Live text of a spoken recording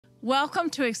Welcome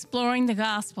to Exploring the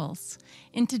Gospels.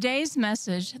 In today's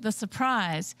message, The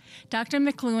Surprise, Dr.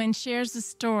 McLewin shares the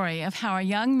story of how a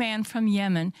young man from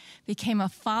Yemen became a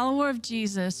follower of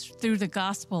Jesus through the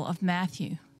Gospel of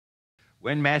Matthew.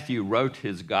 When Matthew wrote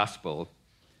his gospel,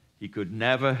 he could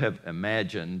never have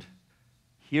imagined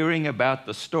hearing about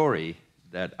the story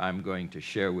that I'm going to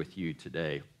share with you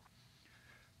today.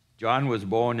 John was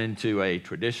born into a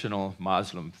traditional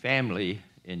Muslim family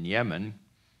in Yemen.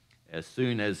 As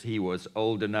soon as he was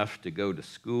old enough to go to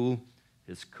school,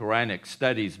 his Quranic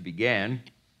studies began.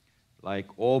 Like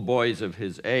all boys of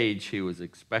his age, he was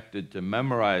expected to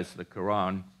memorize the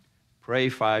Quran, pray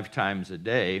 5 times a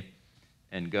day,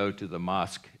 and go to the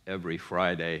mosque every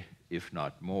Friday, if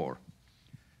not more.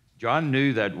 John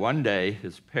knew that one day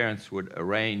his parents would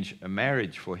arrange a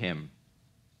marriage for him.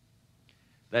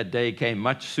 That day came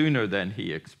much sooner than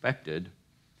he expected.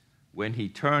 When he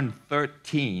turned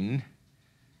 13,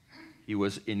 he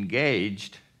was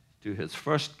engaged to his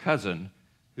first cousin,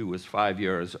 who was 5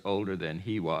 years older than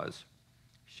he was.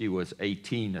 She was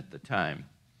 18 at the time.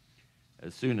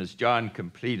 As soon as John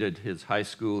completed his high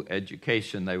school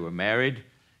education, they were married.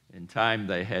 In time,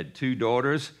 they had 2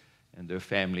 daughters, and their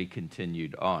family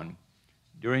continued on.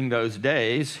 During those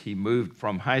days, he moved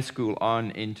from high school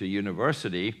on into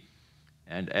university,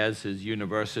 and as his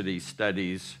university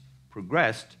studies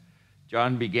progressed,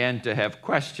 John began to have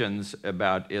questions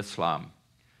about Islam.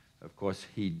 Of course,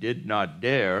 he did not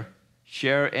dare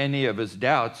share any of his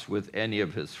doubts with any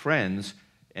of his friends,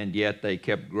 and yet they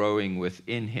kept growing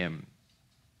within him.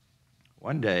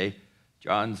 One day,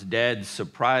 John's dad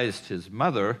surprised his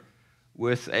mother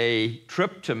with a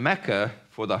trip to Mecca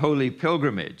for the holy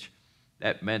pilgrimage.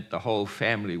 That meant the whole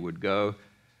family would go.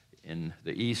 In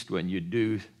the East, when you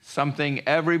do something,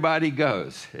 everybody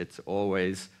goes. It's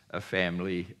always a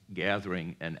family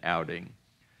gathering and outing.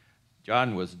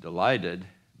 John was delighted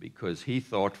because he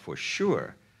thought for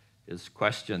sure his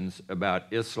questions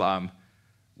about Islam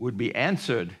would be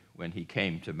answered when he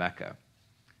came to Mecca.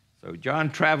 So John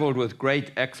traveled with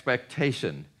great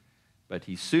expectation, but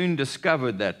he soon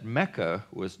discovered that Mecca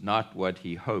was not what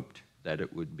he hoped that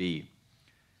it would be.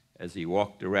 As he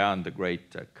walked around the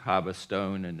great Kaaba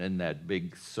stone and in that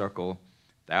big circle,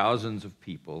 thousands of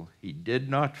people, he did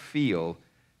not feel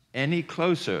any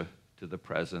closer to the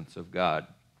presence of God.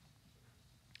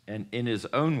 And in his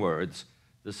own words,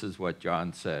 this is what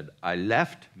John said: I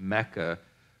left Mecca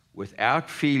without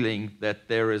feeling that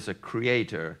there is a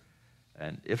creator,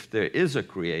 and if there is a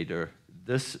creator,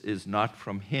 this is not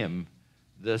from him,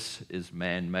 this is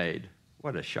man-made.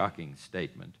 What a shocking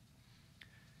statement.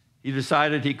 He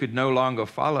decided he could no longer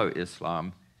follow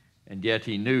Islam, and yet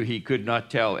he knew he could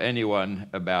not tell anyone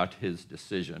about his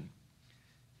decision.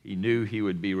 He knew he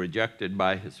would be rejected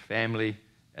by his family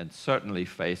and certainly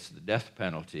face the death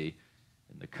penalty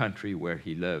in the country where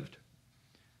he lived.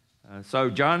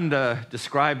 So John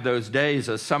described those days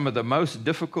as some of the most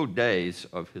difficult days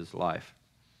of his life.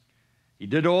 He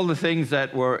did all the things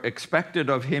that were expected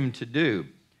of him to do,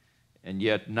 and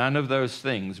yet none of those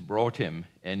things brought him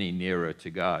any nearer to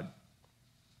God.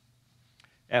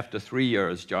 After 3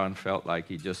 years, John felt like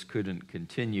he just couldn't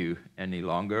continue any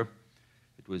longer.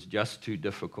 It was just too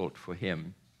difficult for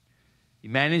him. He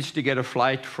managed to get a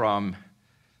flight from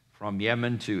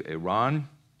Yemen to Iran,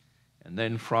 and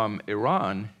then from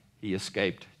Iran, he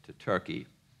escaped to Turkey.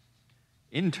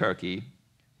 In Turkey,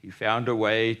 he found a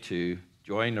way to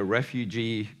join a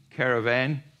refugee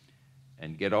caravan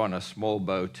and get on a small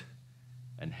boat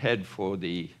and head for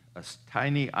a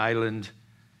tiny island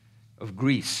of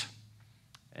Greece.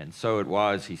 And so it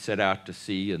was, he set out to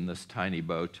sea in this tiny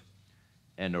boat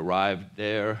and arrived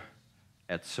there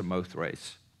at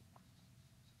Samothrace.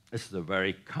 This is a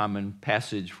very common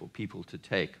passage for people to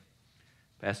take.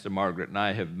 Pastor Margaret and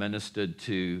I have ministered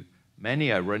to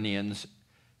many Iranians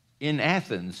in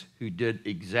Athens who did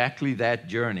exactly that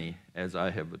journey as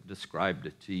I have described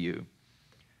it to you.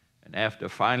 And after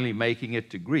finally making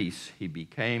it to Greece, he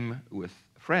became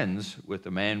friends with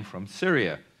a man from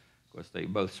Syria. Of course, they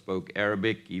both spoke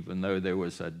Arabic. Even though there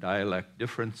was a dialect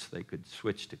difference, they could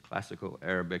switch to classical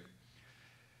Arabic.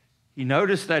 He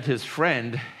noticed that his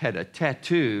friend had a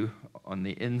tattoo on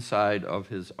the inside of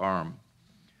his arm.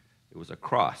 It was a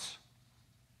cross.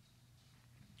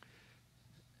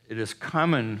 It is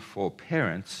common for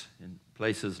parents in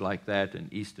places like that in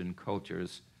Eastern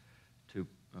cultures to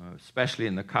especially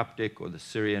in the Coptic or the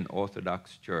Syrian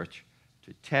Orthodox Church,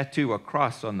 to tattoo a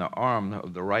cross on the arm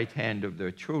of the right hand of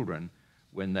their children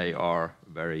when they are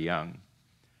very young.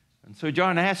 And so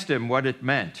John asked him what it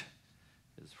meant.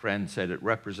 His friend said it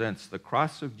represents the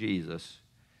cross of Jesus.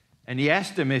 And he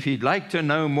asked him if he'd like to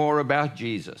know more about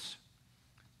Jesus.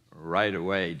 right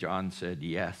away, John said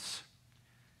yes.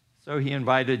 So he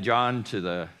invited John to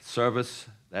the service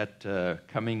that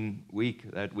coming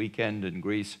week, that weekend in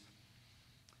Greece.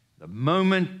 The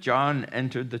moment John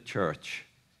entered the church,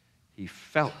 he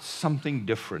felt something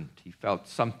different. He felt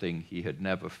something he had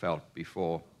never felt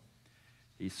before.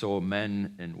 He saw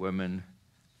men and women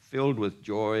filled with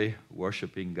joy,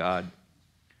 worshiping God.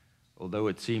 Although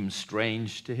it seemed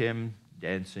strange to him,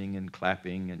 dancing and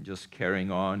clapping and just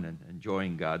carrying on and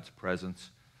enjoying God's presence,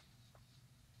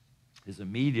 his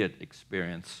immediate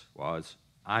experience was,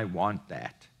 I want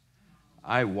that.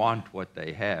 I want what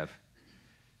they have.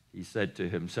 He said to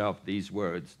himself these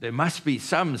words, there must be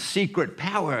some secret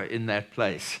power in that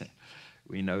place.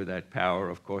 We know that power,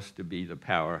 of course, to be the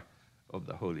power of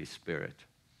the Holy Spirit.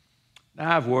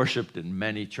 Now, I've worshiped in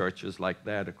many churches like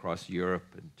that across Europe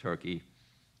and Turkey.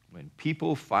 When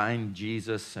people find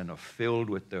Jesus and are filled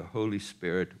with the Holy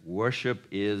Spirit, worship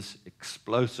is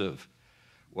explosive.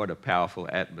 What a powerful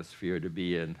atmosphere to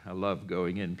be in. I love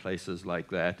going in places like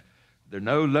that. There are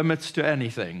no limits to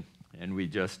anything, and we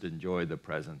just enjoy the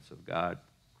presence of God.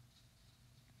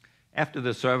 After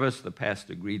the service, the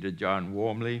pastor greeted John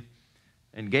warmly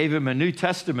and gave him a New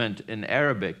Testament in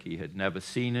Arabic. He had never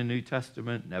seen a New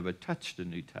Testament, never touched a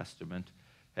New Testament,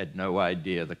 had no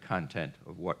idea the content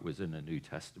of what was in a New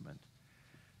Testament.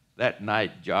 That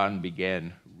night, John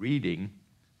began reading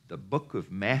the book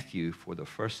of Matthew for the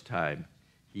first time.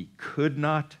 He could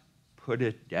not put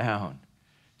it down.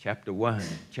 Chapter 1,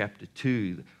 chapter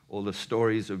 2, all the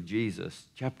stories of Jesus.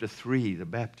 Chapter 3, the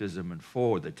baptism, and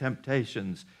 4, the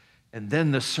temptations, and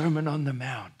then the Sermon on the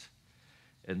Mount.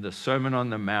 And the Sermon on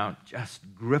the Mount just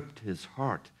gripped his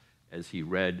heart as he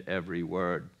read every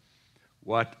word.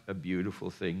 What a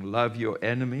beautiful thing. Love your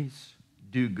enemies.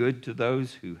 Do good to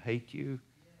those who hate you.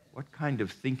 What kind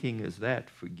of thinking is that?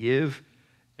 Forgive,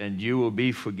 and you will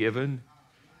be forgiven.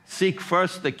 Seek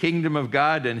first the kingdom of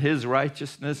God and his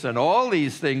righteousness, and all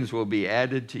these things will be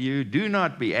added to you. Do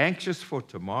not be anxious for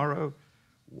tomorrow.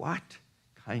 What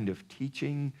kind of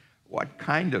teaching, what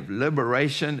kind of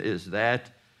liberation is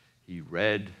that? He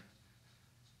read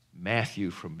Matthew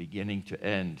from beginning to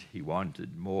end. He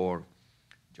wanted more.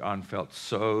 John felt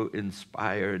so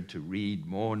inspired to read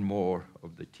more and more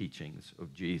of the teachings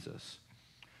of Jesus.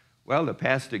 Well, the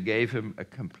pastor gave him a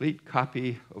complete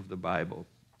copy of the Bible.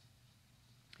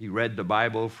 He read the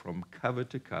Bible from cover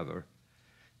to cover,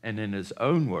 and in his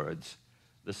own words,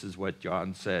 this is what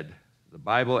John said. The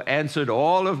Bible answered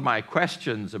all of my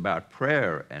questions about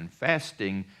prayer and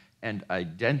fasting and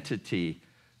identity.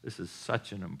 This is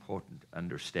such an important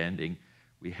understanding.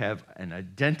 We have an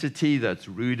identity that's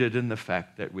rooted in the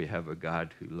fact that we have a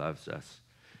God who loves us.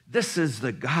 This is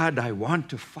the God I want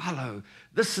to follow.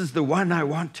 This is the one I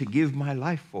want to give my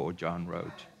life for, John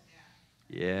wrote.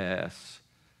 Yes.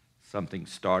 Something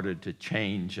started to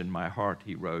change in my heart,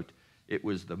 he wrote. It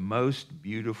was the most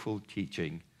beautiful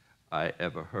teaching I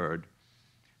ever heard.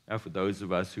 Now, for those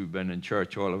of us who've been in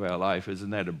church all of our life, isn't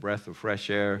that a breath of fresh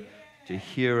air to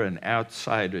hear an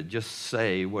outsider just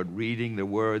say what reading the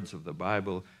words of the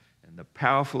Bible and the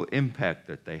powerful impact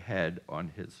that they had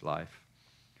on his life?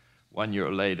 1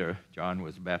 year later, John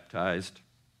was baptized.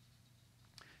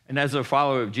 And as a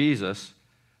follower of Jesus,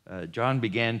 John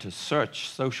began to search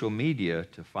social media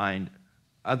to find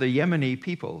other Yemeni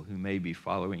people who may be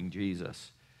following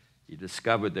Jesus. He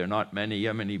discovered there are not many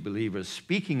Yemeni believers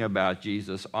speaking about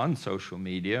Jesus on social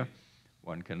media.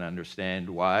 One can understand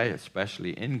why,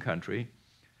 especially in country.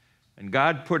 And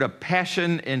God put a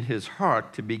passion in his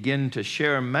heart to begin to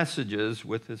share messages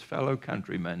with his fellow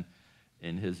countrymen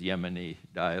in his Yemeni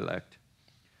dialect.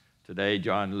 Today,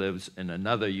 John lives in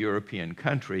another European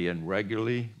country and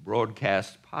regularly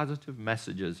broadcasts positive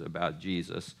messages about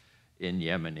Jesus in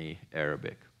Yemeni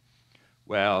Arabic.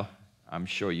 Well, I'm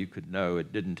sure you could know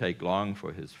it didn't take long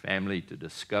for his family to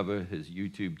discover his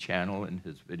YouTube channel and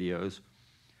his videos.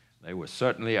 They were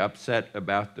certainly upset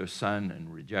about their son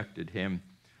and rejected him.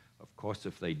 Of course,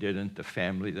 if they didn't, the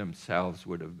family themselves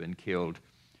would have been killed.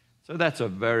 So that's a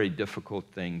very difficult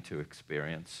thing to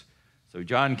experience. So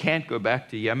John can't go back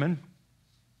to Yemen.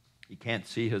 He can't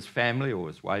see his family or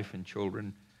his wife and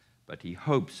children, but he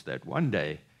hopes that one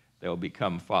day they'll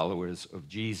become followers of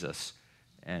Jesus,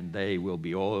 and they will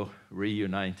be all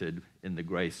reunited in the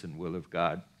grace and will of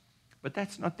God. But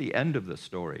that's not the end of the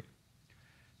story.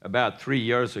 About 3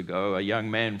 years ago, a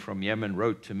young man from Yemen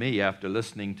wrote to me after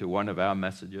listening to one of our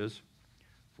messages.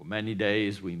 For many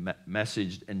days, we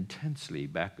messaged intensely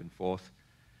back and forth.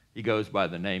 He goes by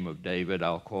the name of David.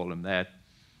 I'll call him that.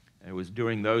 And it was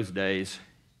during those days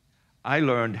I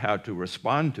learned how to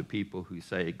respond to people who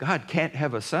say, God can't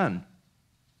have a son.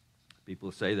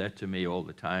 People say that to me all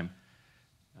the time.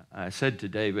 I said to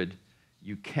David,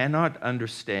 you cannot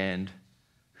understand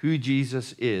who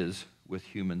Jesus is with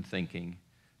human thinking.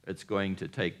 It's going to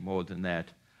take more than that.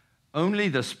 Only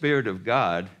the Spirit of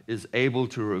God is able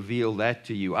to reveal that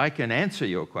to you. I can answer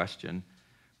your question,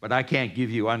 but I can't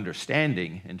give you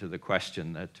understanding into the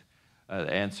question the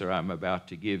answer I'm about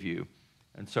to give you.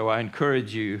 And so I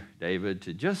encourage you, David,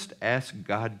 to just ask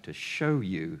God to show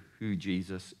you who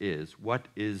Jesus is. What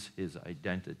is his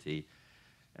identity?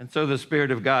 And so the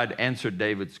Spirit of God answered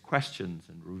David's questions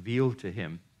and revealed to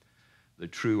him the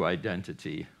true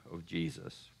identity of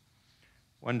Jesus.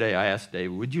 One day I asked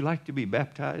David, would you like to be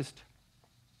baptized?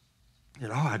 He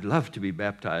said, I'd love to be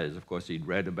baptized. Of course, he'd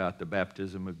read about the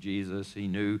baptism of Jesus. He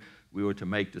knew we were to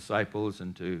make disciples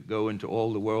and to go into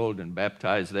all the world and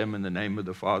baptize them in the name of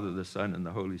the Father, the Son, and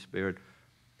the Holy Spirit.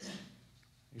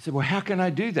 He said, well, how can I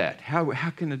do that? How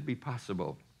can it be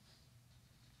possible?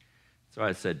 So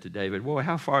I said to David, well,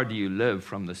 how far do you live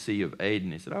from the Sea of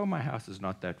Aden? He said, my house is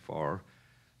not that far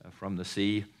from the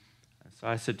sea. And so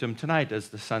I said to him, tonight as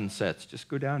the sun sets, just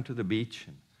go down to the beach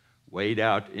and wade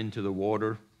out into the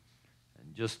water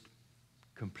and just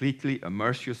completely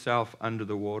immerse yourself under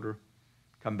the water.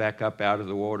 Come back up out of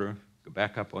the water, go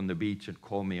back up on the beach and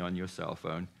call me on your cell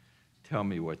phone. Tell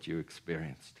me what you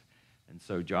experienced. And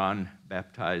so John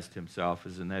baptized himself.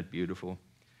 Isn't that beautiful?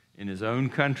 In his own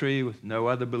country with no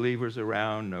other believers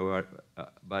around,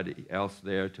 nobody else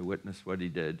there to witness what he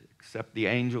did, except the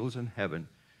angels in heaven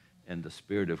and the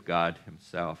Spirit of God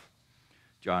himself.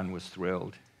 John was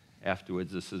thrilled.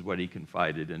 Afterwards, this is what he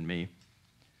confided in me.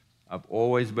 I've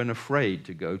always been afraid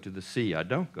to go to the sea. I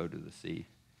don't go to the sea.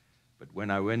 But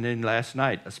when I went in last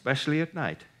night, especially at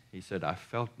night, he said, I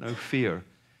felt no fear,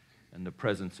 and the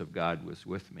presence of God was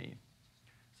with me.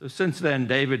 So since then,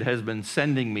 David has been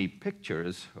sending me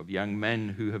pictures of young men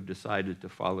who have decided to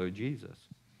follow Jesus.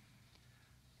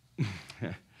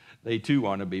 They too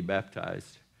want to be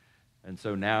baptized. And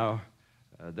so now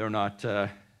they're not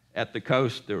at the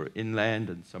coast, they're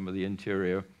inland in some of the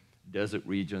interior desert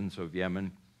regions of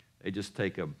Yemen. They just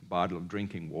take a bottle of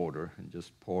drinking water and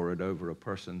just pour it over a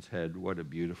person's head. What a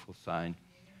beautiful sign.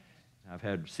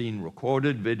 I've seen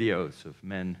recorded videos of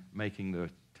men making their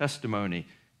testimony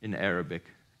in Arabic,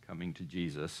 coming to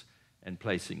Jesus and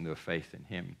placing their faith in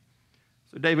him.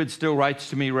 So David still writes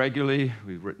to me regularly.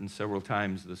 We've written several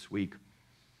times this week.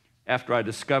 After I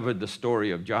discovered the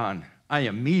story of John, I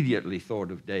immediately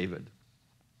thought of David.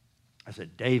 I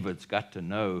said, David's got to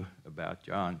know about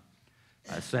John.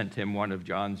 I sent him one of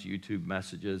John's YouTube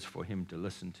messages for him to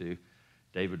listen to.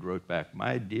 David wrote back,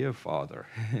 my dear father.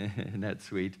 Isn't that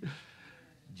sweet?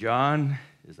 John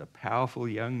is a powerful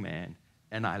young man,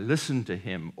 and I listen to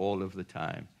him all of the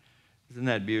time. Isn't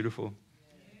that beautiful?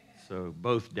 So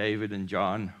both David and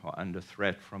John are under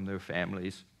threat from their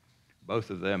families. Both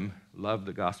of them love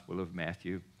the Gospel of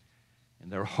Matthew,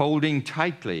 and they're holding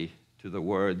tightly to the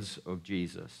words of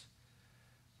Jesus.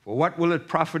 For what will it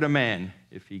profit a man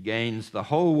if he gains the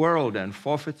whole world and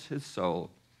forfeits his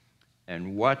soul?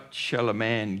 And what shall a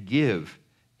man give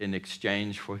in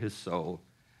exchange for his soul?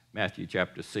 Matthew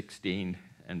chapter 16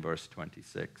 and verse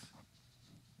 26.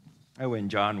 When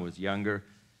John was younger,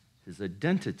 his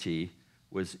identity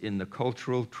was in the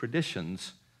cultural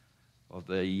traditions of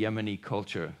the Yemeni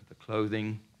culture, the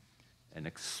clothing, and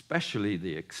especially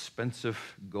the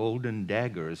expensive golden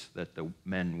daggers that the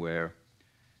men wear.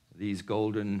 These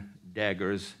golden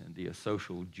daggers and the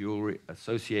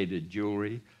associated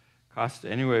jewelry cost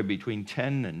anywhere between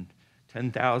 $10,000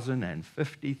 and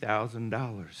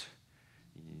 $50,000.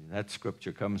 That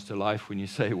scripture comes to life when you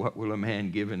say, what will a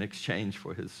man give in exchange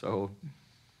for his soul?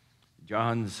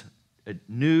 John's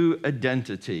new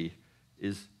identity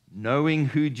is knowing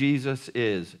who Jesus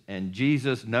is, and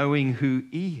Jesus knowing who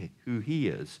he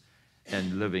is,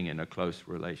 and living in a close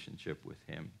relationship with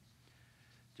him.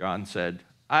 John said,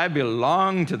 I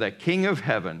belong to the King of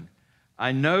heaven.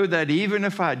 I know that even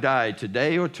if I die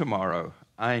today or tomorrow,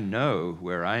 I know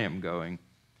where I am going.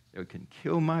 It can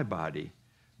kill my body,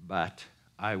 but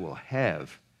I will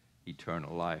have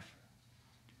eternal life.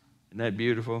 Isn't that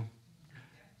beautiful?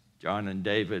 John and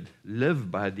David live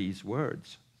by these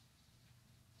words.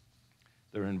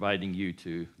 They're inviting you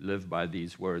to live by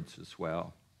these words as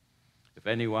well. If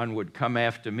anyone would come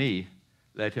after me,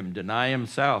 let him deny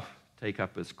himself, take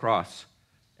up his cross,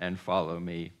 and follow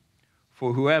me.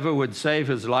 For whoever would save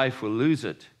his life will lose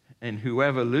it, and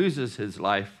whoever loses his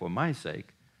life for my sake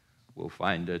will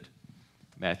find it.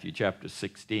 Matthew chapter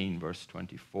 16, verse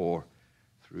 24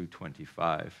 through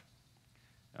 25.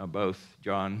 Now, both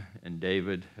John and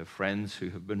David have friends who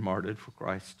have been martyred for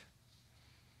Christ.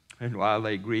 And while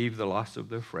they grieve the loss of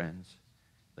their friends,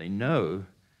 they know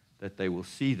that they will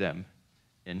see them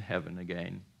in heaven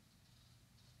again.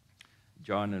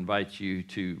 John invites you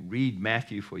to read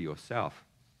Matthew for yourself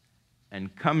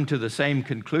and come to the same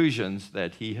conclusions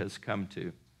that he has come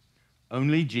to.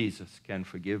 Only Jesus can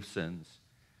forgive sins.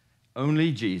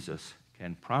 Only Jesus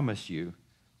can promise you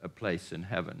a place in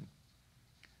heaven.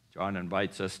 John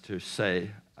invites us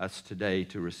today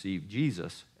to receive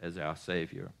Jesus as our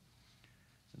Savior.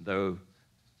 And though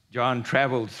John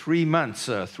traveled 3 months,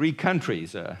 3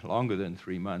 countries, longer than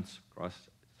 3 months, across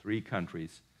 3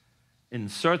 countries, in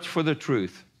search for the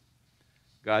truth,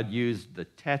 God used the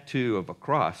tattoo of a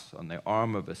cross on the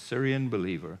arm of a Syrian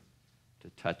believer to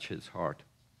touch his heart.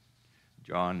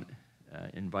 John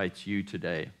invites you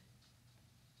today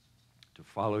to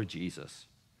follow Jesus.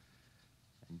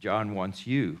 And John wants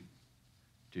you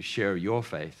to share your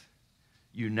faith.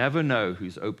 You never know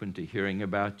who's open to hearing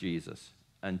about Jesus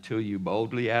until you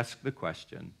boldly ask the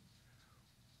question,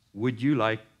 would you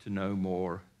like to know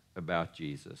more about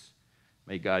Jesus?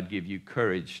 May God give you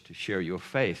courage to share your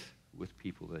faith with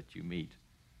people that you meet.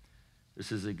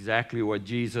 This is exactly what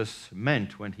Jesus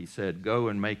meant when he said, go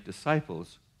and make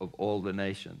disciples of all the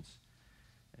nations.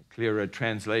 A clearer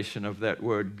translation of that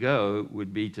word go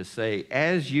would be to say,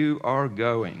 as you are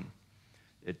going.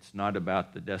 It's not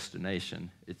about the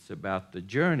destination. It's about the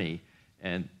journey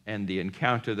and the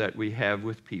encounter that we have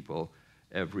with people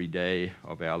every day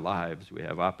of our lives. We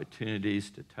have opportunities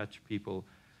to touch people.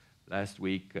 Last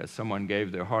week, someone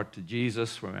gave their heart to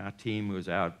Jesus from our team who was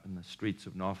out in the streets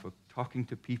of Norfolk talking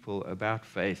to people about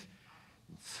faith.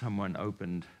 Someone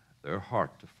opened their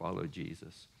heart to follow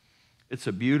Jesus. It's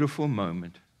a beautiful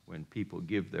moment when people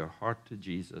give their heart to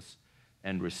Jesus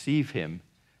and receive him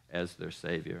as their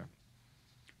Savior.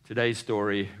 Today's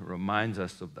story reminds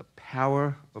us of the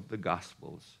power of the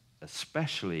Gospels,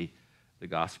 especially the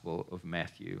Gospel of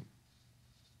Matthew.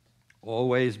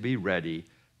 Always be ready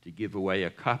to give away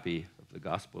a copy of the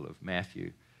Gospel of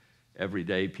Matthew. Every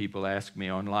day people ask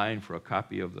me online for a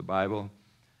copy of the Bible.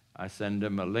 I send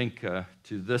them a link to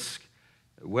this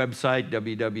website,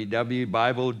 www.bible.is,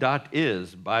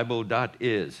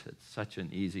 bible.is. It's such an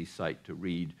easy site to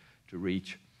read, to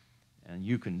reach. And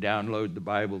you can download the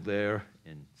Bible there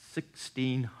in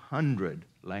 1,600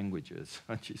 languages.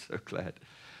 Aren't you so glad?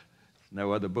 There's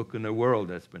no other book in the world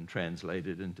that's been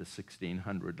translated into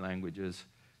 1,600 languages.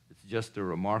 It's just a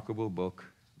remarkable book.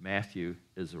 Matthew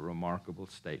is a remarkable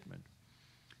statement.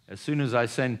 As soon as I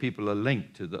send people a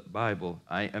link to the Bible,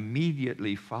 I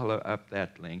immediately follow up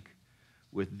that link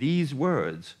with these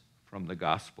words from the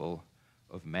Gospel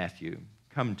of Matthew.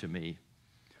 Come to me,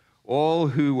 all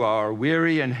who are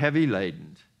weary and heavy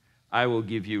laden, I will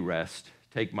give you rest.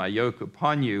 Take my yoke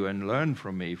upon you and learn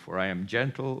from me, for I am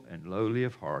gentle and lowly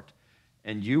of heart,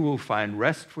 and you will find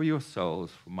rest for your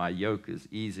souls, for my yoke is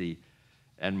easy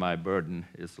and my burden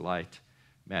is light.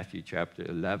 Matthew chapter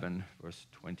 11, verse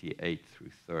 28 through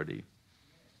 30.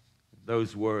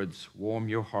 Those words warm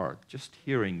your heart. Just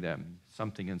hearing them,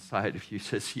 something inside of you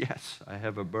says, yes, I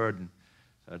have a burden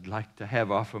I'd like to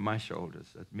have off of my shoulders.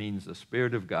 That means the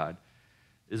Spirit of God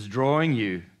is drawing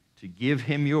you to give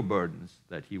him your burdens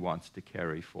that he wants to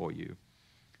carry for you.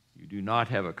 You do not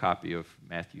have a copy of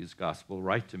Matthew's Gospel,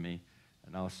 write to me,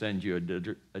 and I'll send you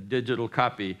a digital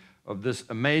copy of this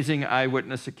amazing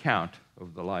eyewitness account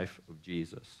of the life of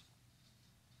Jesus.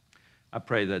 I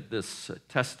pray that this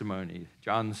testimony,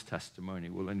 John's testimony,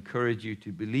 will encourage you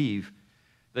to believe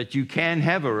that you can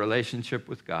have a relationship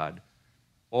with God.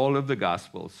 All of the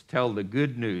Gospels tell the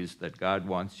good news that God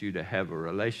wants you to have a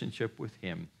relationship with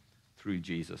him through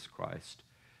Jesus Christ.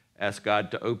 Ask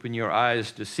God to open your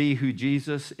eyes to see who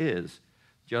Jesus is,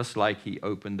 just like he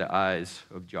opened the eyes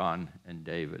of John and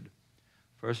David.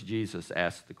 First, Jesus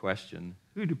asked the question,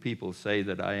 who do people say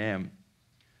that I am?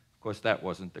 Of course, that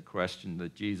wasn't the question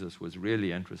that Jesus was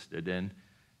really interested in,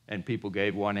 and people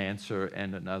gave one answer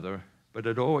and another, but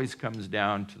it always comes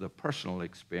down to the personal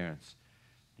experience.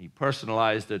 He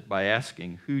personalized it by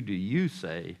asking, who do you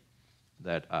say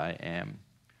that I am?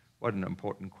 What an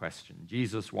important question.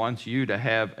 Jesus wants you to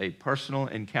have a personal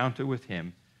encounter with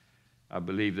him. I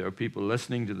believe there are people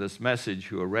listening to this message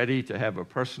who are ready to have a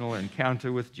personal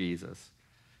encounter with Jesus.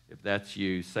 If that's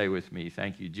you, say with me,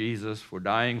 thank you, Jesus, for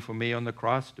dying for me on the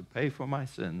cross to pay for my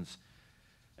sins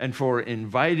and for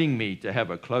inviting me to have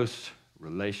a close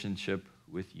relationship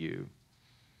with you.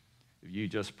 If you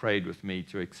just prayed with me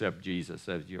to accept Jesus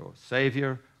as your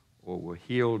Savior or were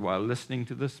healed while listening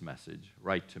to this message,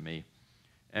 write to me,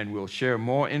 and we'll share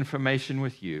more information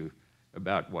with you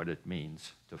about what it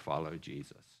means to follow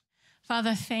Jesus.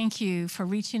 Father, thank you for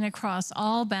reaching across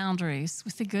all boundaries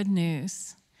with the good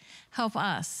news. Help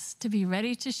us to be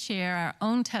ready to share our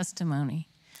own testimony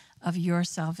of your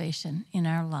salvation in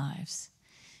our lives.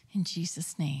 In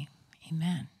Jesus' name,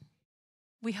 amen.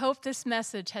 We hope this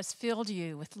message has filled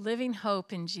you with living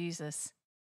hope in Jesus.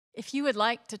 If you would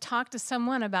like to talk to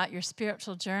someone about your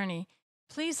spiritual journey,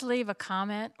 please leave a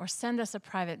comment or send us a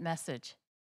private message.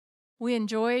 We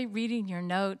enjoy reading your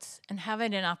notes and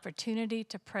having an opportunity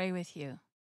to pray with you.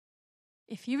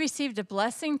 If you received a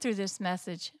blessing through this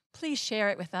message, please share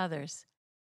it with others.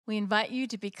 We invite you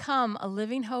to become a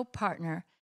Living Hope partner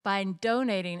by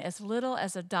donating as little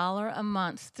as $1 a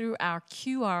month through our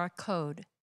QR code.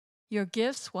 Your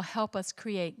gifts will help us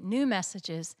create new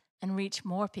messages and reach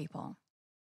more people.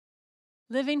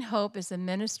 Living Hope is a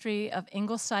ministry of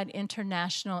Ingleside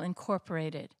International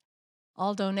Incorporated.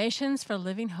 All donations for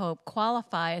Living Hope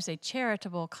qualify as a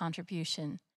charitable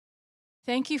contribution.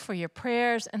 Thank you for your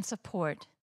prayers and support.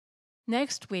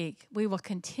 Next week, we will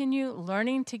continue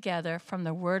learning together from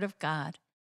the Word of God.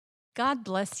 God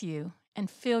bless you and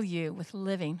fill you with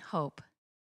living hope.